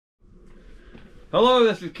Hello,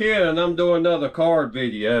 this is Ken, and I'm doing another card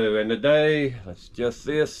video. And today, let's just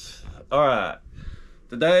this. All right,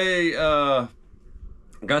 today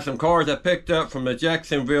got some cards I picked up from the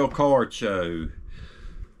Jacksonville Card Show.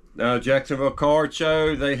 Now, Jacksonville Card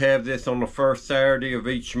Show, they have this on the first Saturday of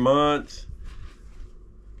each month,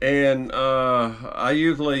 and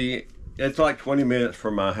it's like 20 minutes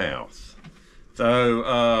from my house. So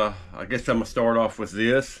I guess I'm gonna start off with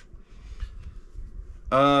this.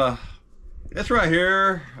 This right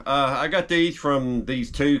here, I got these from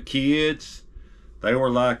these two kids. They were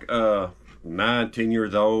like 9-10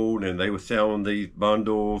 years old, and they were selling these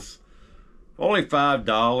bundles only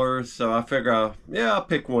 $5. So I figure, yeah, I'll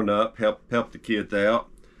pick one up, help the kids out.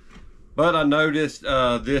 But I noticed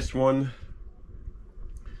this one,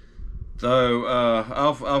 so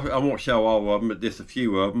I won't show all of them, but just a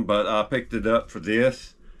few of them. But I picked it up for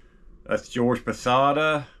this. That's George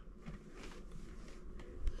Posada.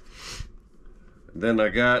 Then I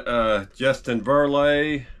got Justin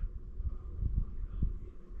Verlander,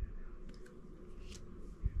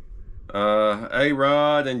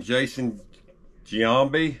 A-Rod, and Jason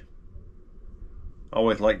Giambi.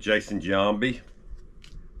 Always like Jason Giambi.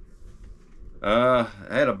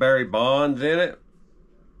 Had a Barry Bonds in it.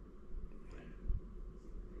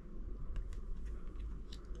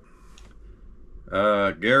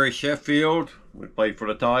 Gary Sheffield, we played for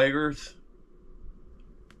the Tigers.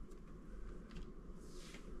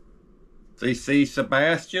 CC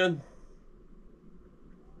Sebastian.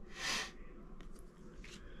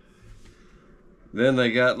 Then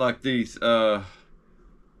they got like these, like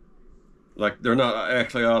they're not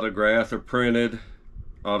actually autographs, they're printed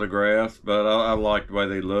autographs, but I like the way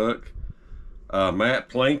they look. Matt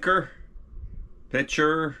Plinker,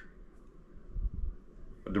 pitcher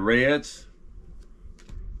of the Reds.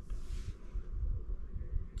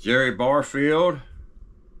 Jerry Barfield.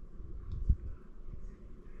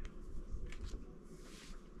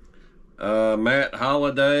 Matt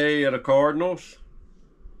Holliday of the Cardinals.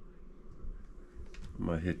 I'm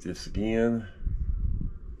gonna hit this again.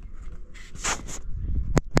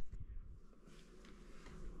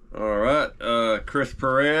 All right, Chris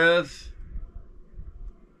Perez.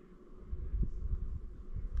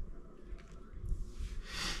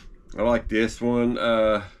 I like this one.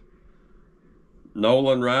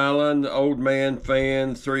 Nolan Ryan, Old Man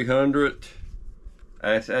Fans 300.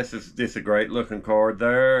 That's just a great looking card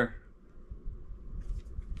there.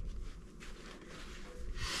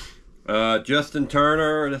 Justin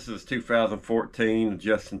Turner, this is 2014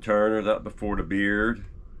 Justin Turner, that before the beard.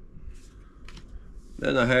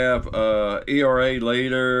 Then I have ERA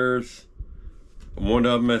leaders. One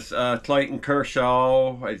of them is Clayton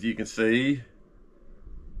Kershaw, as you can see.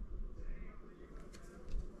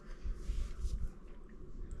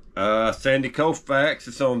 Sandy Koufax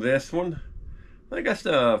is on this one. I think that's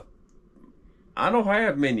I don't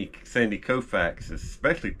have many Sandy Koufaxes,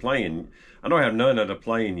 especially playing. I don't have none of the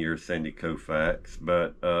playing year Sandy Koufax,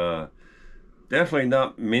 but definitely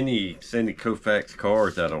not many Sandy Koufax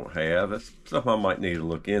cards I don't have. That's something I might need to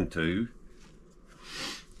look into.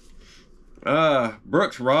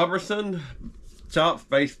 Brooks Robertson, Topps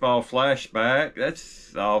Baseball Flashback.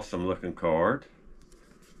 That's an awesome looking card.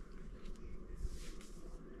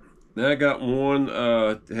 Then I got one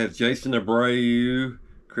that has Jason Abreu,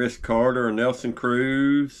 Chris Carter, and Nelson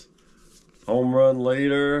Cruz. Home run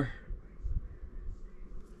leader.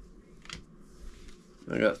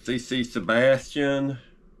 I got CC Sebastian.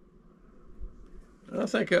 I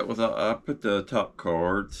think that was, I put the top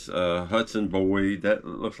cards. Hudson Boyd, that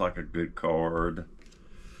looks like a good card.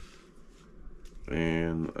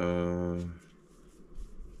 And,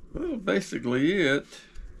 well, basically it.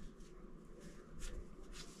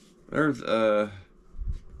 There's,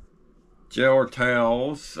 Joe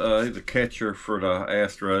Towels, he's a catcher for the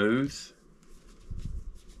Astros.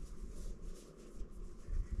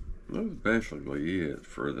 That was basically it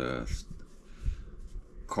for the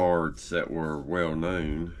cards that were well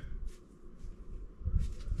known.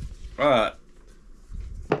 Alright,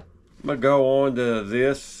 I'm gonna go on to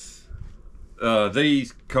these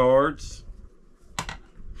cards.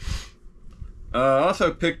 I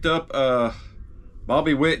also picked up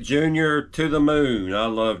Bobby Witt Jr. To the Moon. I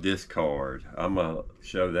love this card. I'm gonna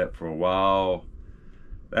show that for a while.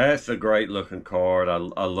 That's a great looking card. I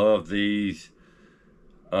love these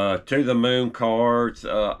To the Moon cards.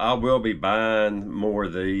 I will be buying more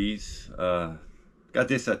of these. Got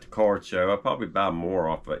this at the card show. I'll probably buy more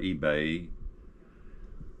off of eBay.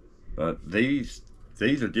 But these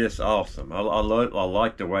are just awesome. I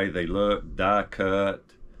like the way they look, die cut,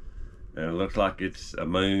 and it looks like it's a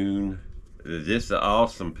moon. It's just an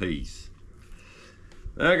awesome piece.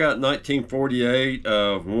 I got 1948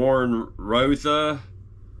 of Warren Rosa.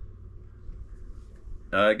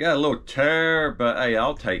 Got a little tear, but hey,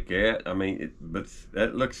 I'll take that. I mean, but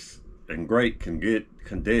that looks in great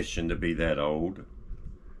condition to be that old.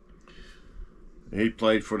 He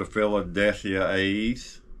played for the Philadelphia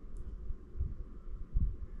A's.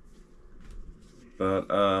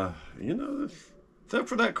 But you know, except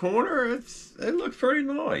for that corner, it looks pretty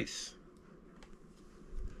nice.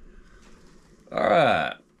 All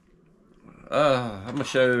right, I'm gonna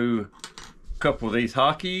show a couple of these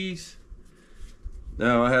hockeys.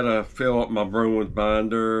 Now I had to fill up my Bruins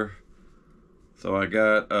binder, so I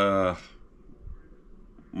got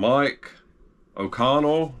Mike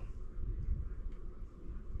O'Connell,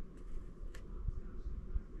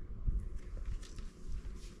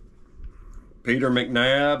 Peter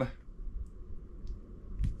McNabb,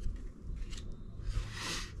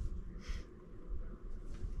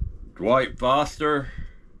 Dwight Foster,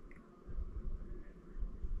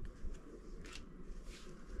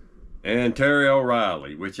 and Terry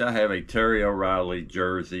O'Reilly, which I have a Terry O'Reilly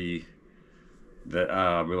jersey that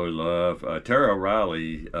I really love. Terry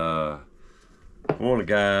O'Reilly, one of the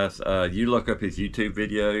guys, you look up his YouTube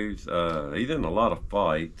videos, he's in a lot of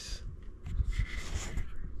fights.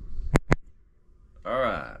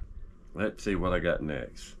 Alright, let's see what I got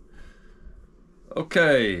next.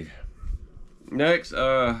 Okay, next,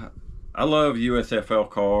 I love USFL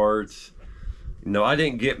cards. You know, I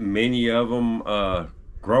didn't get many of them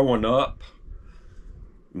growing up.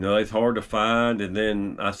 You know, it's hard to find, and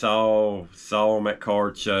then I saw them at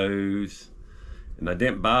card shows, and I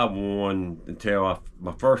didn't buy one until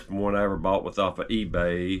my first one I ever bought was off of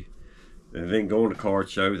eBay, and then going to card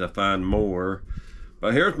shows I find more.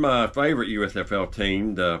 But here's my favorite USFL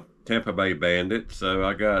team, the Tampa Bay Bandits. So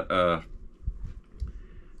I got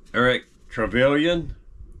Eric Trevelyan,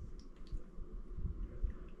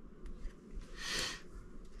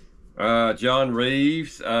 John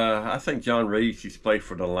Reeves. I think John Reeves used to play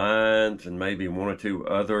for the Lions and maybe one or two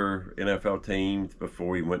other NFL teams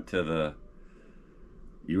before he went to the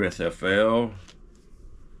USFL.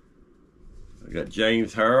 I got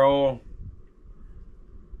James Harrell.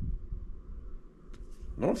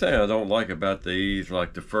 The only thing I don't like about these,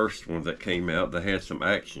 like the first ones that came out, they had some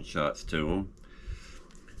action shots to them.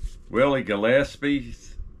 Willie Gillespie.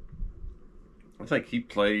 I think he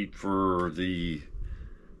played for the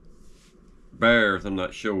Bears, I'm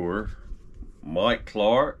not sure. Mike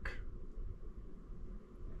Clark.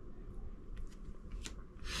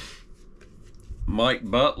 Mike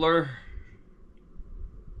Butler.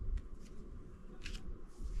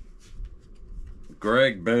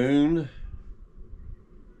 Greg Boone.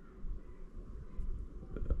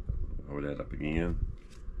 Hold that up again.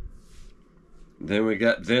 Then we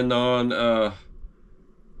got Zenon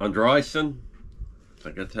Andreessen. I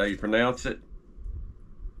think that's how you pronounce it.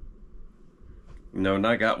 You know, and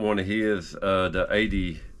I got one of his, the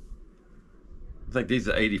 80, I think these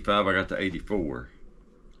are 85, I got the 84.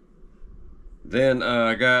 Then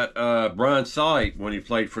I got Brian Sight when he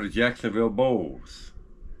played for the Jacksonville Bulls.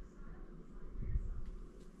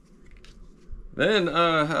 Then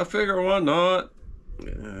I figure why not.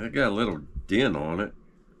 I got a little dent on it.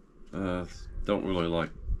 Don't really like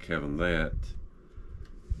having that.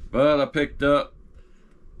 But I picked up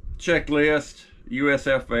Checklist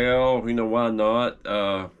USFL. You know, why not?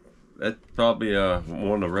 That's probably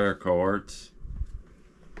one of the rare cards.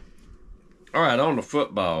 All right, on to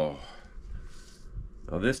football.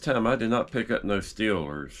 Now, this time I did not pick up no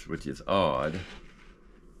Steelers, which is odd.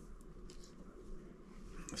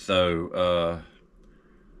 So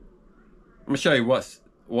I'm gonna show you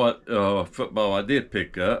what football I did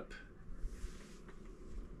pick up.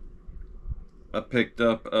 I picked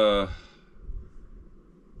up Puka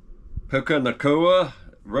Nacua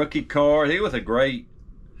rookie card. He was a great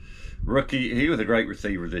rookie. He was a great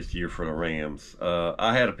receiver this year for the Rams.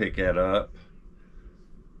 I had to pick that up,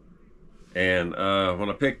 and when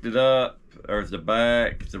I picked it up, there's the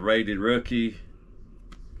back. It's a rated rookie.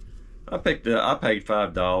 I paid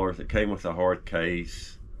 $5. It came with a hard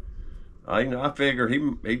case. I figure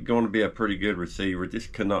he's going to be a pretty good receiver.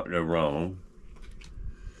 Just could not go wrong.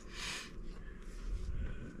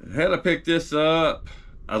 Had to pick this up.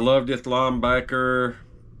 I love this linebacker.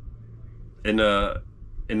 In the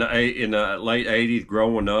late '80s,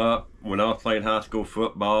 growing up, when I was playing high school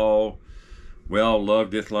football, we all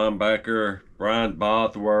loved this linebacker, Brian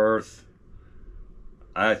Bosworth.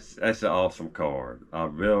 That's an awesome card. I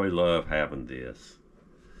really love having this.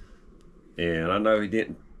 And I know he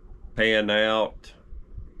didn't pan out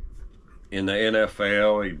in the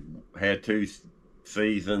NFL. He had 2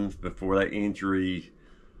 seasons before that injury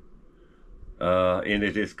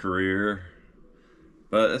ended his career.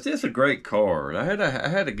 But it's just a great card. I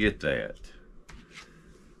had to get that.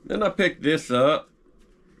 Then I picked this up.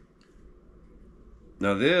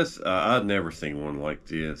 Now this, I've never seen one like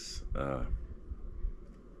this. And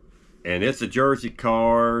it's a jersey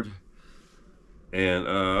card. And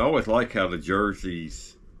I always like how the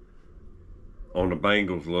jerseys on the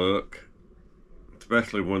Bengals look.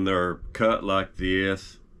 Especially when they're cut like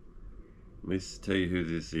this. Let me tell you who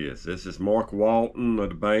this is. This is Mark Walton of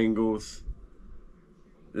the Bengals.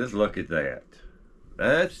 Just look at that.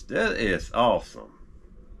 That is awesome.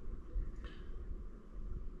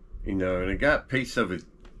 You know, and it got a piece of his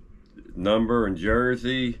number and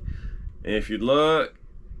jersey. And if you look,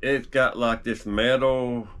 it's got like this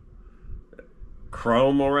metal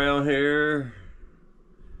chrome around here.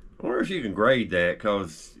 I wonder if you can grade that,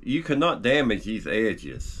 because you cannot damage these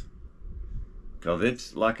edges. Because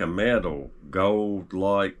it's like a metal,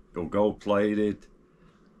 gold-like or gold-plated.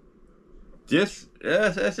 That's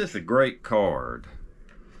just a great card.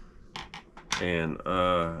 And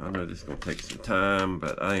I know this is going to take some time,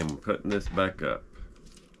 but I am putting this back up.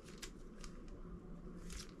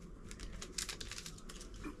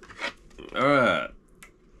 Alright.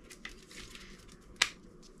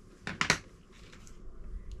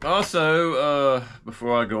 Also,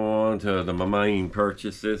 before I go on to my main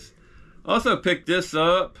purchases, also picked this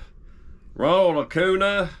up. Ronald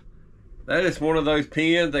Acuna. That is one of those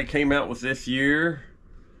pins they came out with this year.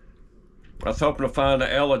 I was hoping to find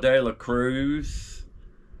the Ella De La Cruz.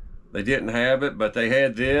 They didn't have it, but they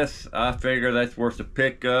had this. I figure that's worth a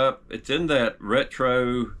pickup. It's in that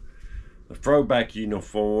retro, the throwback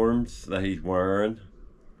uniforms that he's wearing.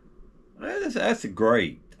 That's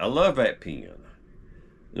great. I love that pin.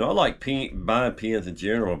 You know, I like buying pins in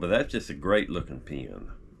general, but that's just a great looking pin.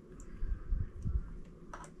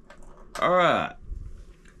 Alright.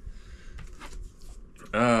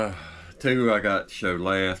 Two I got to show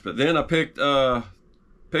last, but then I picked up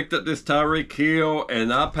this Tyreek Hill,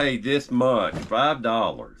 and I paid this much,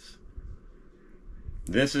 $5.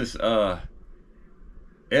 This is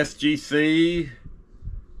SGC,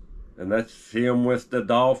 and that's him with the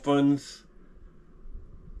Dolphins.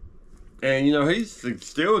 And you know, he's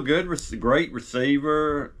still a great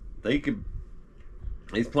receiver.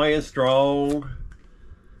 He's playing strong.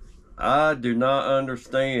 I do not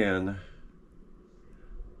understand.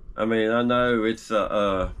 I mean, I know it's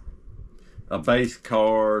a base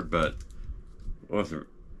card, but what's it?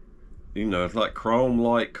 You know, it's like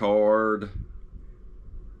chrome-like card.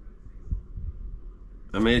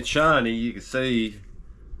 I mean, it's shiny. You can see.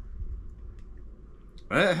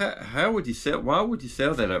 How would you sell? Why would you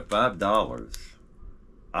sell that at $5?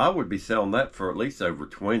 I would be selling that for at least over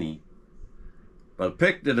 $20. But I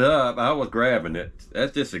picked it up. I was grabbing it.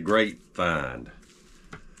 That's just a great find.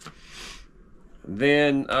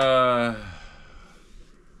 Then, you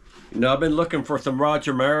know, I've been looking for some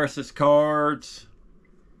Roger Maris's cards.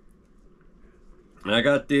 And I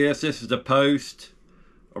got this. This is the post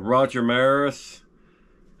of Roger Maris.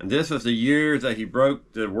 And this was the year that he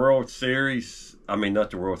broke the World Series. I mean, not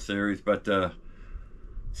the World Series, but the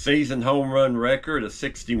season home run record of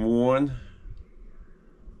 61.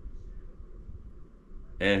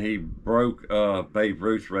 And he broke Babe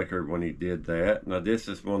Ruth's record when he did that. Now, this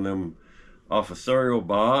is one of them off a cereal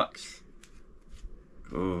box.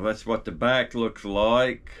 Oh, that's what the back looks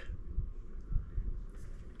like.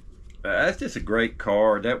 That's just a great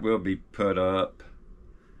card. That will be put up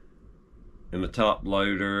in the top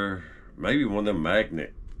loader. Maybe one of them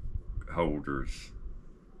magnet holders.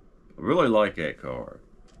 I really like that card.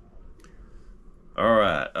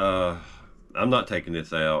 Alright, I'm not taking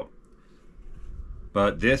this out.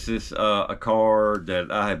 But this is a card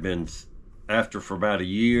that I have been after for about a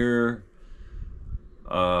year.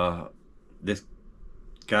 This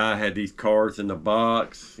guy had these cards in the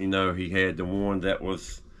box. You know, he had the one that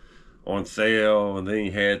was on sale, and then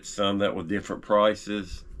he had some that were different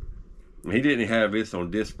prices. He didn't have this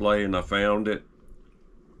on display, and I found it.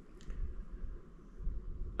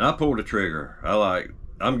 I pulled the trigger.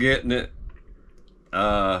 I'm getting it.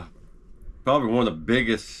 Probably one of the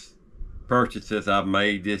biggest purchases I've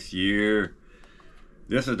made this year.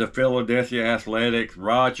 This is the Philadelphia Athletics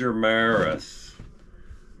Roger Maris.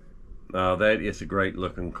 That is a great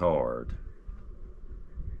looking card.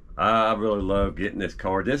 I really love getting this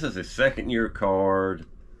card. This is a second-year card.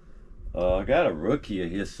 I got a rookie of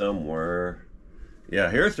his somewhere. Yeah,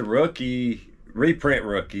 here's the rookie, reprint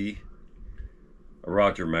rookie,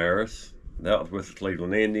 Roger Maris. That was with the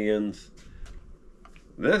Cleveland Indians.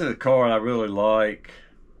 This is a card I really like.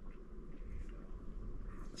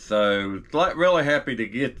 So, really happy to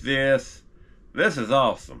get this. This is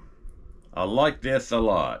awesome. I like this a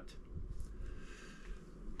lot.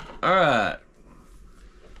 Alright.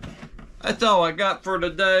 That's all I got for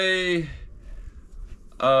today.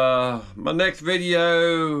 My next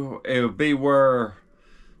video, it will be where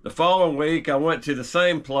the following week I went to the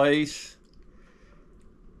same place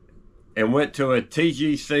and went to a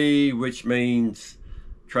TGC, which means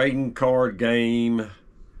trading card game,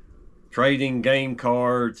 trading game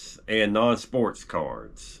cards and non-sports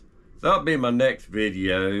cards. So that'll be my next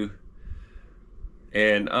video.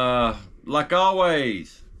 And like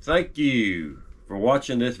always, thank you for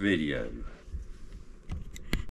watching this video.